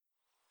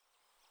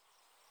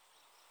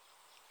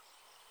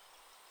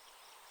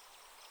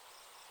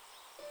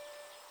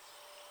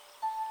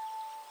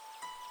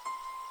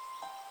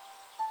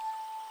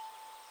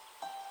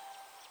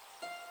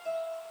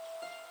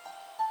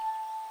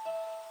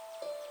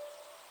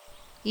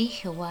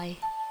Oíche.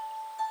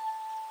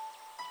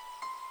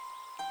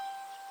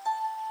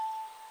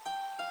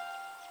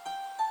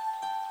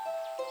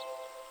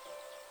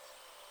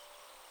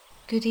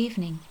 Good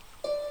evening.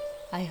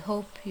 I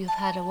hope you've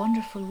had a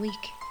wonderful week.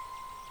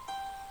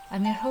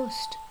 I'm your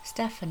host,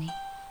 Stephanie,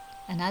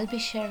 and I'll be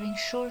sharing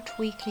short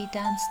weekly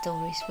dance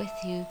stories with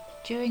you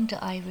during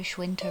the Irish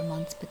winter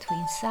months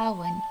between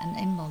Samhain and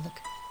Imbolc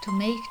to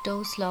make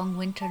those long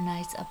winter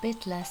nights a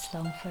bit less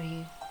long for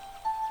you.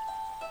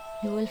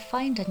 You will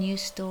find a new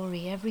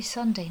story every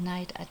Sunday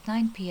night at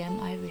 9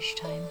 p.m. Irish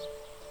time.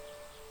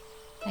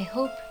 I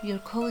hope you're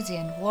cozy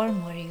and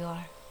warm where you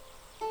are.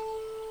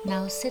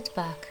 Now sit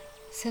back,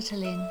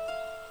 settle in,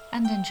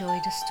 and enjoy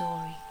the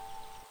story.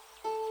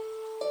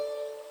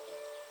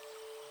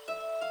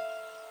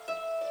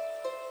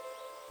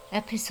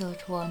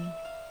 Episode 1: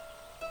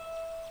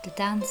 The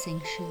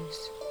Dancing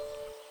Shoes.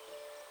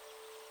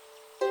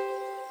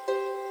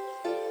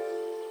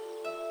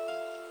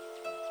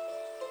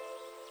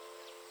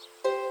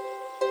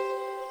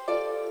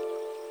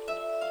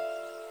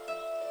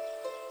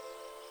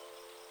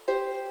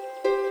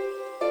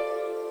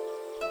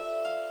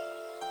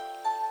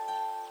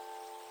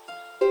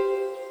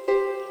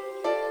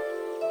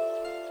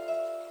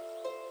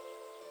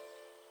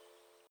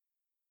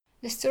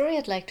 The story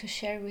I'd like to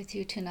share with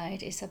you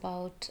tonight is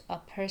about a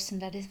person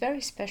that is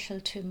very special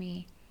to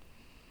me.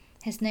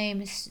 His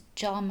name is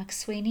John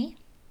McSweeney,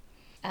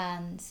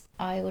 and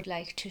I would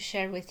like to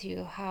share with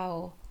you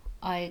how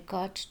I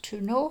got to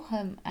know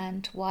him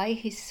and why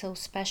he's so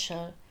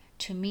special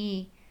to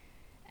me.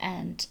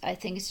 And I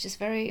think it's just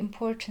very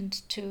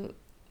important to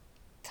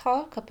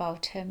talk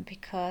about him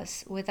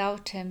because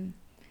without him,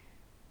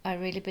 I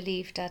really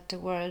believe that the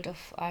world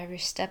of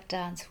Irish step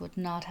dance would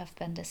not have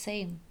been the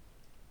same.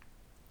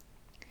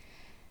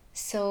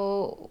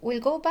 So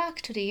we'll go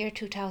back to the year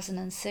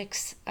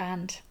 2006,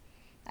 and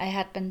I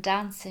had been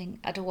dancing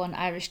at one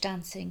Irish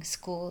dancing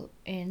school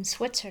in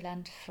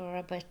Switzerland for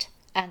a bit,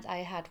 and I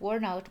had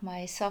worn out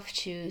my soft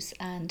shoes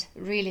and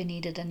really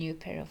needed a new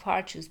pair of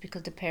hard shoes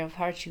because the pair of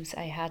hard shoes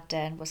I had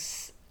then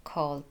was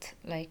called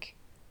like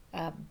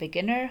a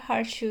beginner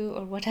hard shoe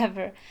or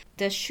whatever.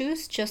 The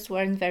shoes just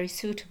weren't very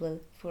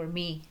suitable for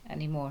me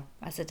anymore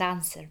as a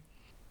dancer.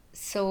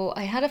 So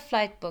I had a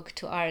flight booked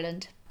to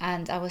Ireland,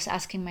 and I was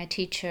asking my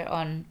teacher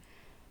on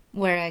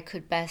where I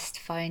could best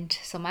find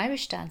some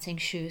Irish dancing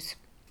shoes.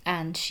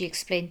 And she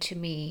explained to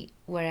me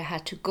where I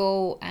had to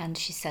go, and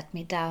she set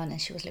me down and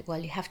she was like,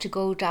 well, you have to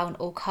go down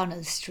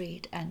O'Connell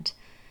Street. And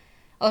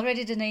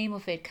already the name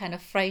of it kind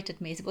of frightened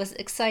me. It was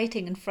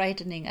exciting and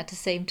frightening at the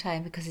same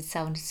time because it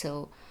sounded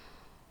so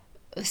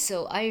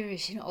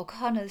Irish,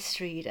 O'Connell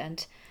Street,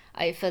 and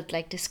I felt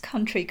like this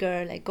country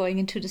girl, like going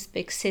into this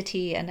big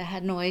city, and I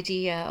had no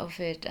idea of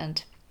it.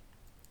 And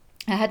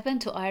I had been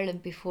to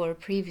Ireland before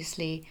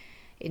previously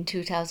in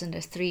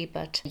 2003,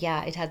 but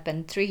yeah, it had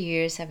been 3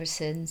 years ever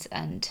since,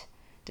 and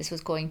this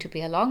was going to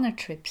be a longer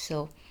trip.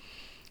 So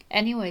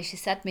anyway, she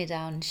sat me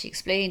down and she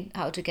explained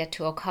how to get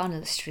to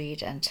O'Connell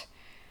Street, and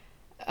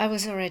I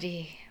was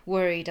already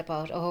worried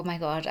about, oh my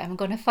God, I'm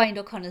going to find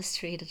O'Connell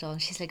Street at all.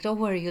 And she's like, don't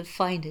worry, you'll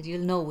find it.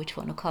 You'll know which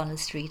one O'Connell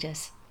Street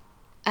is.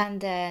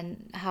 And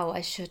then how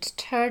I should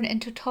turn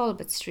into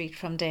Talbot Street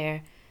from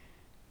there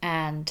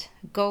and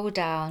go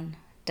down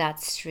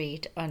that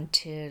street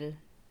until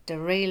the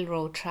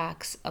railroad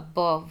tracks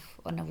above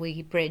on a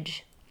wee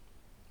bridge,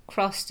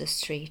 cross the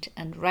street,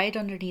 and right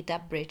underneath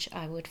that bridge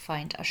I would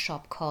find a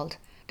shop called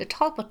the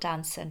Talbot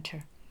Dance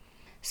Centre.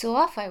 So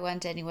off I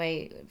went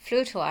anyway,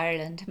 flew to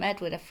Ireland, met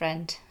with a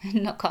friend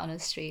in O'Connell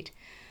Street,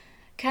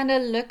 kind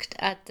of looked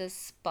at the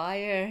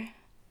spire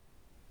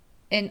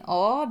in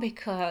awe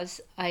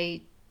because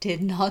I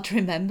did not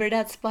remember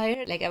that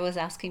spire. Like I was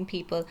asking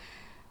people,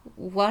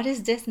 what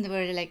is this? And they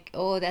were like,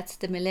 oh, that's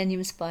the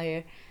Millennium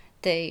Spire.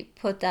 They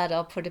put that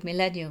up for the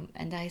millennium.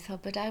 And I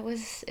thought, but I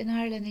was in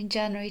Ireland in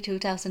January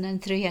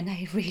 2003 and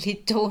I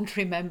really don't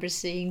remember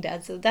seeing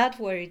that. So that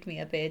worried me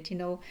a bit,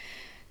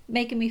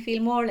 making me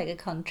feel more like a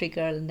country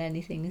girl than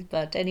anything.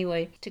 But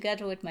anyway,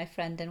 together with my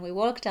friend, and we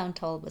walked down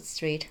Talbot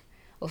Street.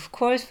 Of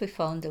course, we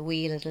found a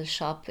wee little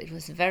shop. It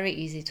was very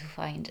easy to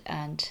find,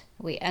 and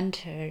we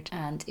entered,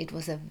 and it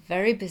was a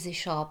very busy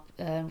shop.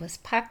 It was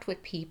packed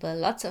with people,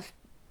 lots of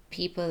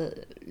people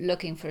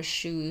looking for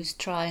shoes,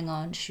 trying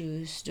on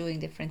shoes, doing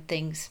different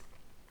things.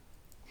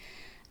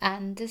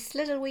 And this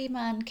little wee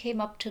man came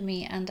up to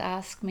me and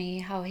asked me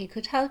how he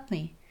could help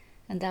me,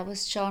 and that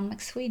was John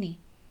McSweeney.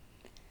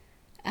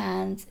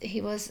 And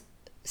he was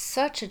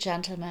such a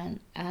gentleman,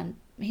 and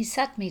he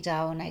sat me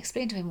down. I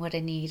explained to him what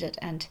I needed,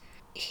 and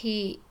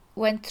he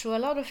went through a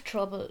lot of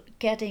trouble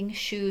getting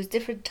shoes,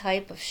 different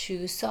type of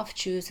shoes, soft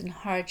shoes and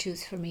hard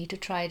shoes for me to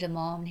try them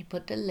on. He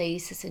put the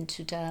laces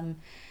into them.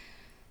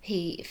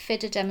 He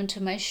fitted them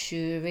into my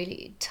shoe,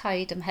 really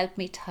tied them, helped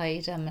me tie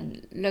them,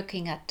 and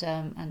looking at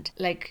them. And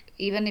like,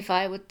 even if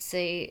I would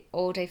say,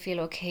 oh, they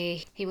feel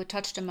okay, he would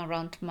touch them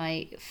around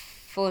my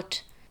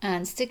foot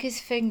and stick his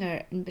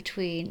finger in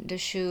between the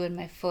shoe and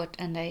my foot,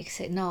 and I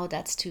say, no,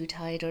 that's too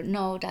tight, or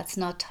no, that's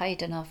not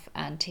tight enough.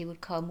 And he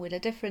would come with a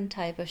different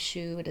type of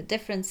shoe with a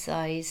different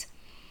size.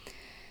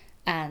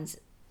 And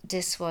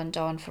this went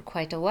on for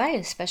quite a while,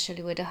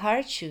 especially with the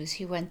hard shoes.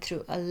 He went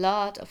through a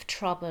lot of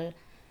trouble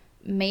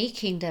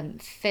making them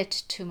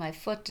fit to my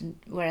foot, and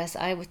whereas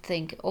I would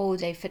think, oh,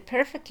 they fit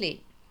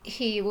perfectly.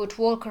 He would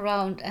walk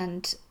around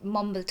and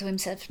mumble to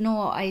himself,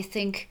 no,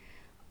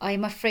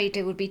 I'm afraid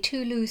they would be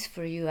too loose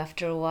for you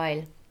after a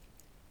while.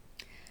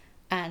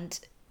 And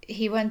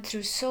he went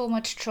through so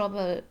much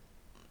trouble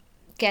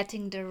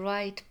getting the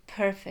right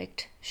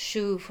perfect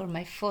shoe for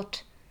my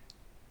foot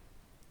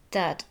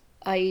that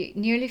I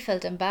nearly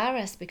felt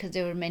embarrassed, because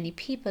there were many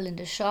people in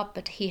the shop,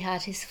 but he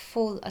had his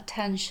full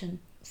attention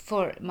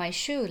for my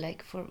shoe,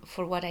 like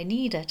for what I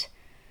needed.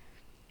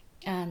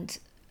 And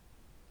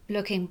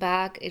looking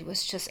back, it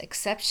was just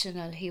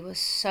exceptional. He was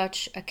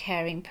such a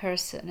caring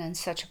person and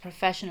such a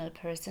professional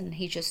person.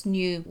 He just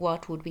knew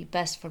what would be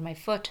best for my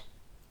foot.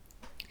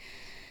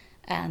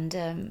 And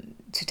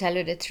to tell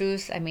you the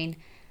truth, I mean,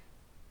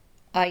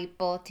 I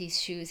bought these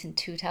shoes in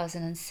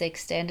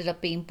 2006. They ended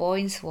up being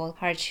Boyneswall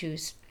hard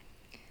shoes.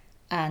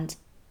 And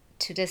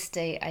to this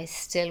day, I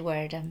still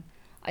wear them.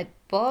 I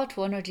bought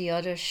one or the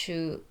other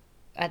shoe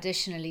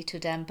additionally to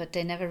them, but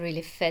they never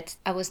really fit.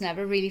 I was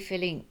never really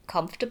feeling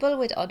comfortable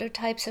with other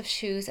types of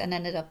shoes and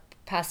ended up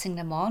passing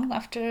them on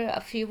after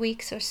a few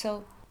weeks or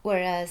so.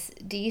 Whereas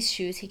these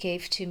shoes he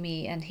gave to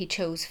me and he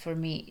chose for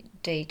me,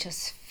 they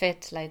just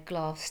fit like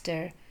gloves.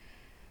 They're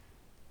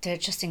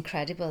just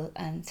incredible,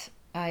 and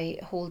I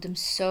hold them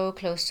so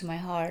close to my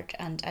heart,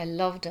 and I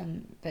love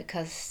them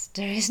because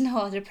there is no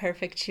other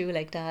perfect shoe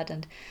like that.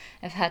 And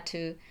I've had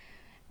to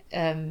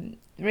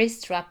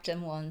re-strap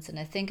them once, and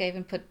I think I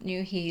even put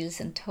new heels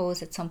and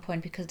toes at some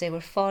point because they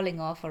were falling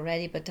off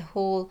already, but the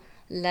whole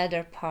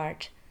leather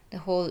part, the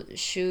whole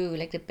shoe,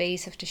 like the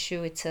base of the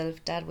shoe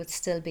itself, that would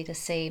still be the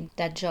same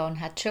that John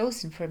had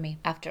chosen for me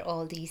after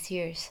all these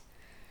years.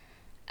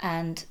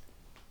 And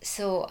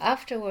so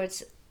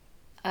afterwards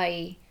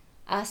I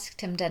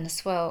asked him then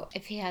as well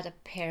if he had a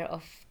pair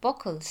of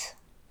buckles,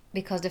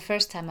 because the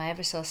first time I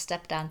ever saw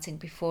step dancing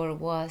before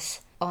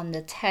was on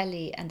the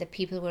telly and the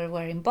people were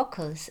wearing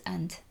buckles.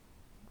 And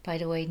by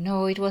the way,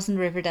 no, it wasn't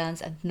Riverdance,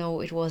 and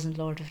no, it wasn't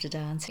Lord of the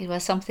Dance. It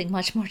was something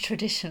much more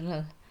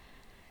traditional.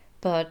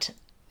 But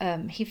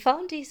he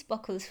found these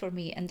buckles for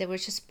me, and they were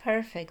just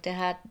perfect. They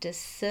had this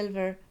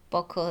silver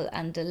buckle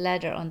and the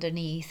leather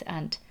underneath,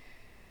 and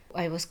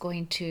I was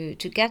going to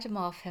get them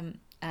off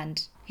him,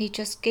 and he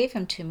just gave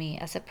them to me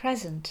as a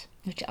present,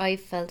 which I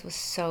felt was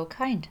so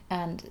kind.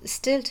 And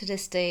still to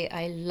this day,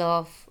 I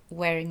love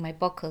wearing my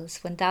buckles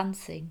when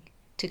dancing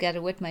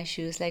together with my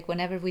shoes. Like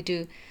whenever we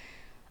do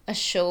a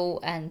show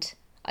and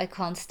I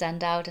can't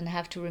stand out and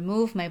have to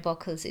remove my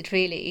buckles,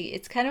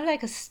 it's kind of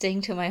like a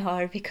sting to my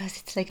heart, because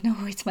it's like, no,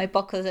 it's my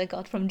buckles I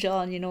got from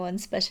John, and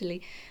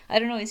especially, I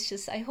don't know, it's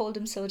just, I hold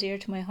them so dear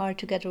to my heart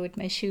together with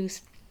my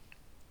shoes.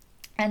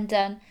 And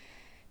then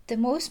the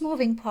most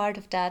moving part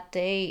of that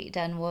day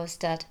then was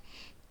that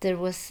there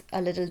was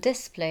a little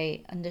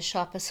display in the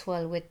shop as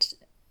well with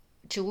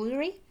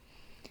jewellery,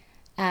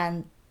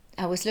 and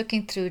I was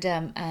looking through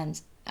them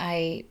and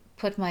I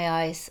put my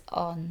eyes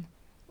on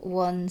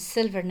one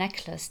silver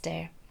necklace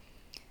there,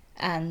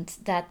 and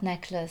that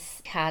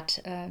necklace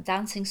had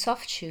dancing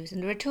soft shoes,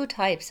 and there were two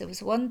types. There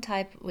was one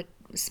type with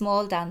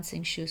small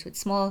dancing shoes, with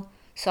small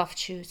soft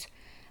shoes,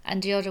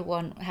 and the other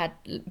one had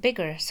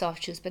bigger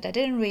soft shoes, but I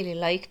didn't really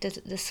like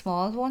the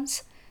small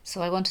ones,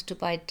 so I wanted to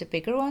buy the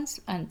bigger ones.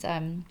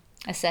 And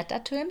I said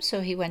that to him,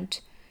 so he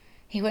went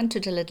to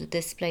the little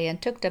display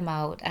and took them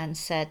out and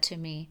said to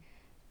me,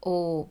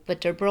 oh, but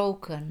they're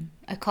broken,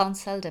 I can't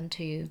sell them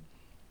to you.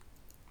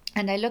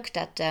 And I looked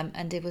at them,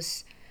 and it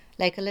was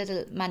like a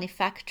little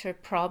manufacturer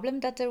problem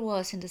that there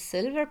was in the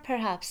silver,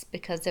 perhaps,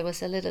 because there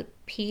was a little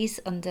piece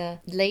on the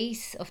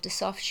lace of the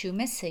soft shoe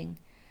missing.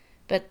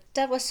 But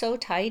that was so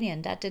tiny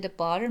and that didn't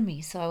bother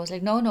me. So I was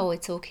like, no,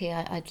 it's okay.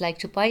 I'd like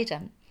to buy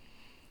them.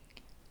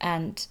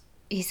 And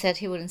he said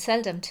he wouldn't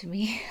sell them to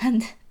me.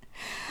 And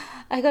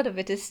I got a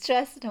bit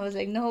distressed, and I was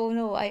like,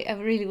 no, I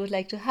really would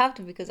like to have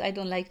them because I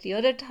don't like the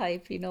other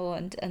type,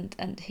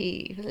 and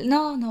he was like,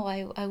 no,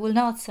 I will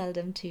not sell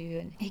them to you.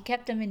 And he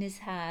kept them in his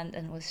hand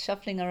and was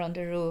shuffling around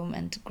the room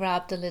and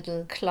grabbed a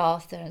little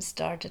cloth there and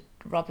started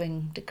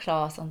rubbing the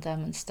cloth on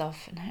them and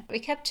stuff. And we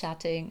kept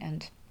chatting,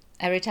 and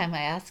every time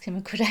I asked him,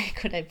 could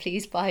I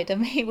please buy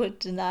them, he would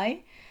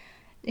deny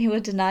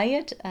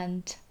it.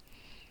 And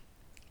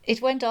it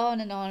went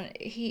on and on.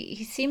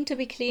 He seemed to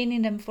be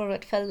cleaning them for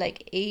what felt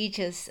like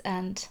ages,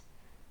 and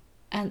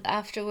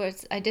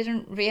afterwards I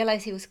didn't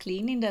realize he was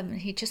cleaning them.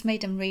 He just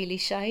made them really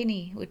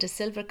shiny with the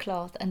silver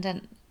cloth, and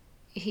then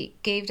he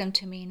gave them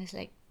to me and he's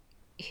like,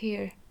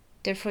 here,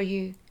 they're for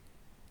you.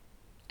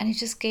 And he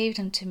just gave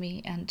them to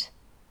me, and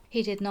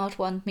he did not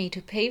want me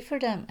to pay for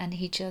them, and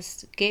he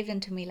just gave them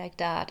to me like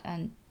that.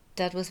 And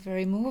that was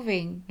very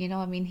moving. He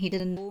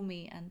didn't know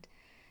me, and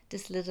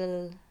this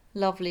little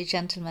lovely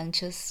gentleman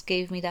just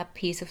gave me that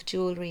piece of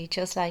jewelry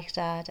just like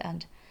that.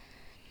 And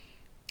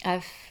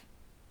I've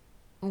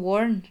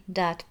worn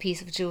that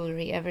piece of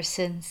jewelry ever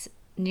since,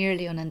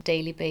 nearly on a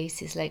daily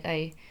basis. Like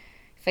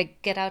if I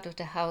get out of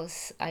the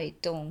house, I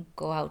don't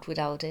go out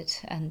without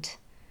it. And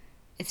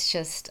it's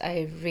just,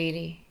 I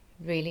really,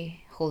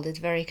 really hold it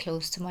very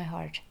close to my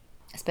heart,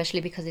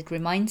 especially because it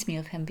reminds me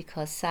of him,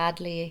 because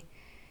sadly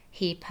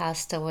he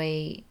passed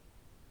away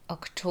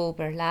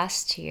October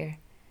last year.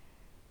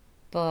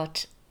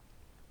 But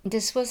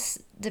this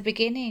was the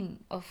beginning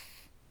of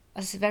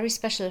a very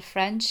special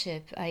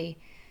friendship. I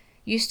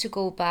used to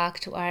go back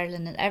to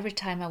Ireland, and every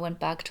time I went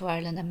back to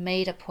Ireland, I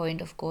made a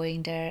point of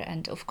going there.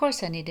 And of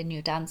course, I needed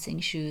new dancing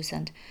shoes,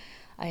 and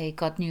I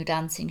got new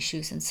dancing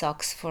shoes and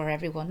socks for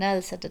everyone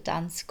else at the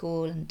dance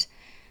school, and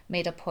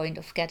made a point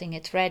of getting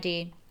it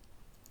ready.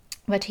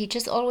 But he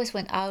just always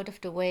went out of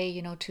the way,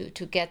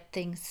 to get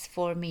things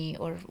for me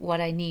or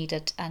what I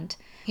needed. And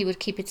he would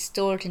keep it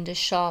stored in the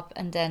shop.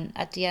 And then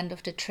at the end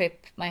of the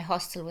trip, my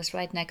hostel was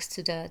right next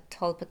to the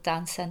Talbot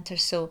Dance Centre.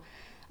 So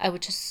I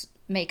would just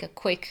make a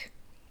quick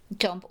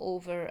jump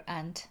over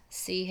and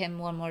see him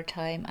one more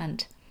time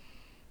and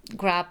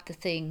grab the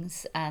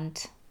things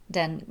and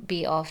then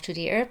be off to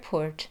the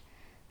airport.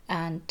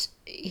 And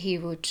he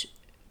would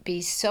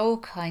be so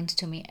kind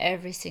to me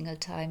every single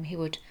time. He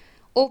would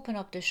open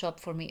up the shop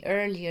for me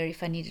earlier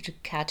if I needed to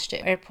catch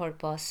the airport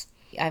bus.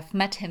 I've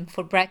met him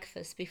for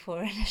breakfast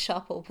before in a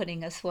shop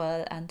opening as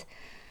well, and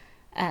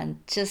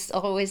just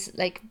always,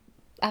 like,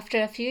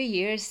 after a few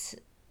years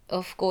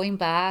of going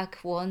back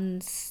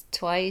once,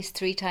 twice,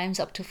 3 times,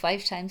 up to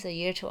 5 times a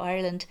year to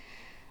Ireland,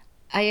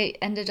 I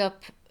ended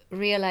up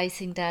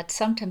realizing that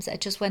sometimes I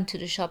just went to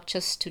the shop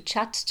just to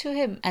chat to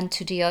him and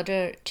to the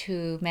other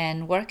 2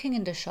 men working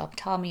in the shop,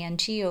 Tommy and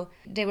Gio.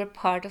 They were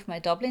part of my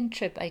Dublin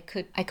trip. I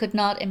could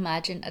not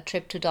imagine a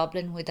trip to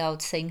Dublin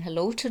without saying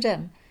hello to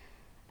them.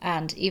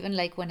 And even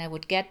like when I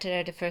would get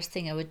there, the first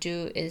thing I would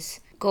do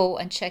is go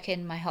and check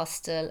in my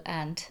hostel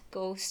and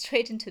go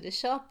straight into the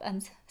shop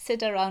and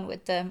sit around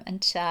with them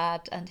and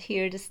chat and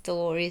hear the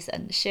stories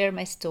and share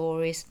my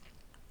stories.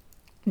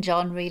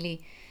 John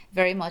really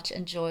very much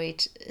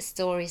enjoyed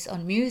stories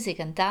on music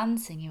and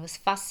dancing. He was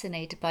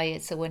fascinated by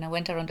it. So when I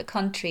went around the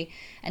country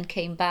and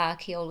came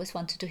back, he always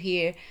wanted to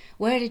hear,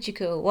 where did you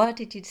go? What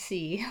did you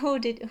see?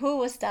 Who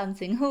was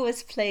dancing? Who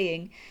was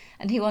playing?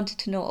 And he wanted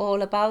to know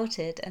all about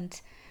it.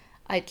 And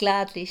I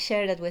gladly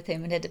shared that with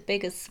him, and had the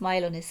biggest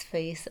smile on his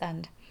face.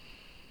 And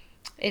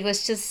it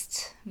was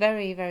just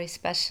very, very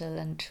special.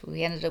 And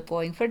we ended up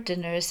going for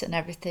dinners and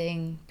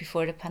everything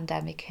before the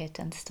pandemic hit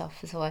and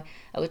stuff. So I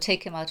would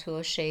take him out to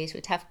Oíche's.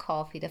 We'd have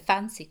coffee, the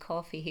fancy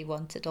coffee he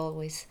wanted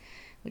always,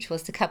 which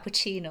was the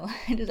cappuccino.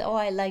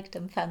 I like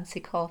them fancy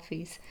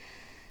coffees.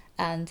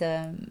 And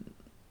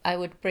I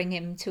would bring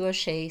him to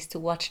Oíche's to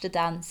watch the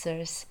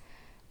dancers,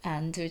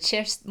 and we'd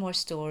share more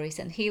stories,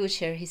 and he would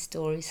share his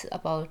stories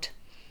about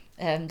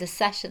the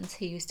sessions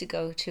he used to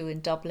go to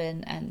in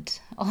Dublin and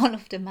all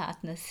of the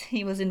madness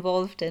he was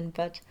involved in.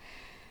 But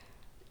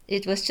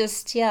it was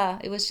just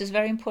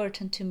very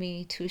important to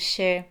me to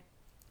share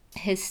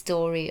his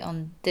story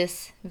on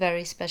this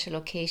very special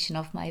occasion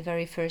of my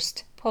very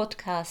first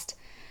podcast,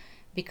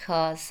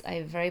 because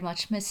I very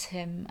much miss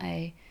him.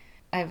 I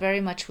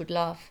very much would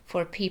love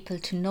for people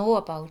to know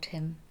about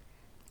him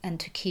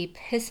and to keep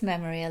his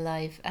memory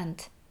alive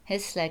and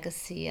his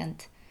legacy,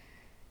 and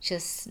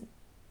just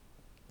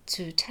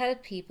to tell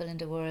people in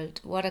the world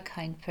what a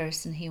kind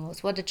person he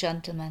was, what a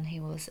gentleman he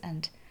was,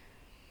 and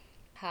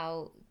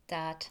how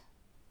that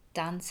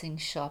dancing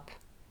shop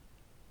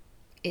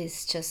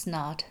is just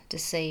not the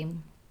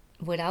same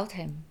without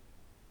him.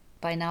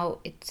 By now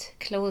it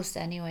closed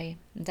anyway.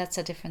 That's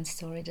a different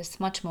story. There's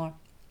much more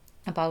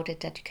about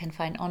it that you can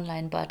find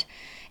online. But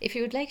if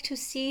you would like to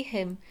see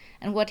him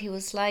and what he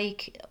was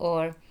like,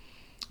 or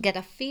get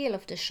a feel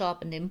of the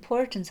shop and the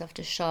importance of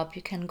the shop,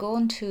 you can go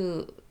on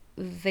to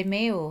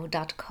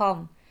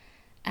vimeo.com,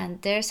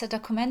 and there's a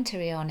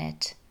documentary on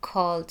it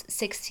called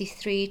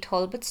 63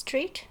 Talbot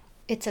Street.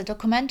 It's a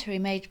documentary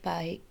made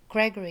by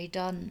Gregory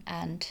Dunn,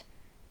 and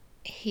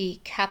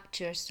he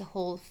captures the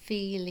whole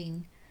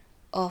feeling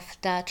of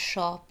that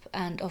shop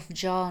and of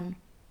John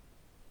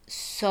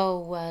so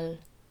well.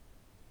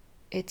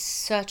 It's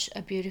such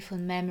a beautiful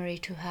memory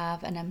to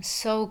have, and I'm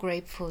so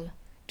grateful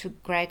to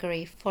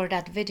Gregory for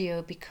that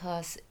video,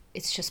 because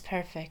it's just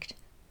perfect.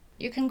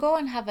 You can go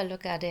and have a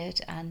look at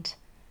it and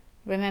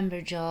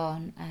remember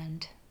John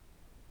and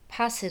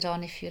pass it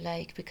on if you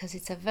like, because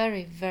it's a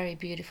very, very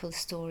beautiful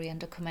story and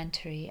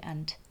documentary.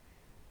 And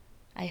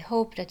I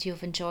hope that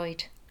you've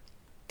enjoyed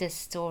this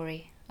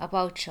story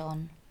about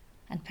John,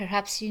 and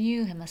perhaps you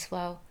knew him as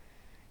well,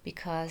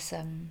 because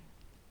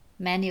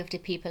many of the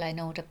people I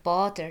know that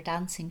bought their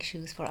dancing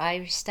shoes for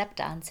Irish step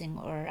dancing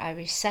or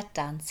Irish set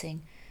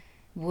dancing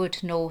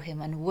would know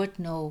him and would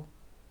know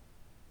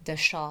the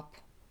shop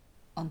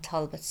on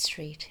Talbot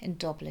Street in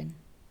Dublin.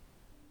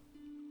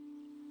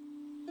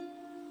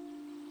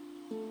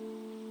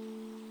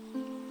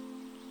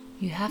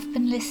 You have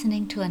been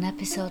listening to an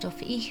episode of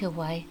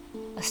Oíche,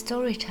 a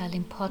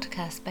storytelling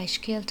podcast by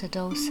Scéalta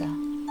Damhsa.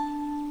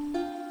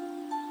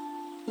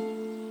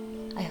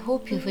 I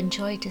hope you've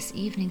enjoyed this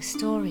evening's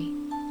story.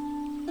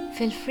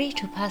 Feel free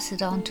to pass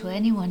it on to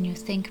anyone you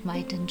think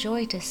might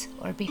enjoy this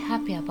or be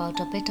happy about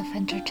a bit of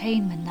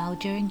entertainment now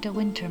during the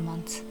winter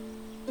months.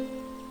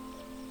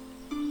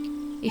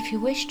 If you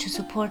wish to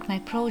support my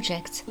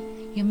projects,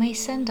 you may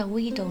send a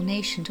wee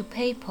donation to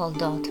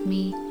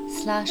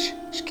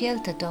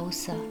paypal.me/Scéalta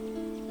Damhsa.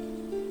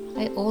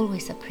 I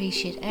always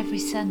appreciate every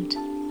cent.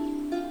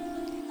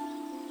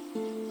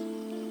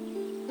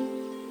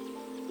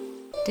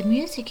 The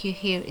music you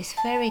hear is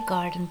Fairy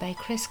Garden by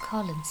Chris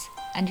Collins,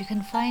 and you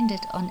can find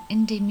it on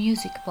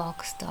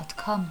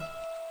indiemusicbox.com.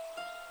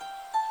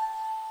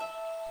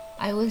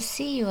 I will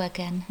see you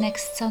again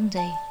next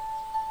Sunday.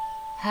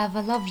 Have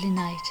a lovely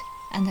night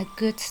and a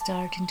good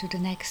start into the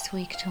next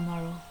week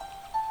tomorrow.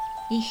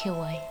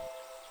 Oíche.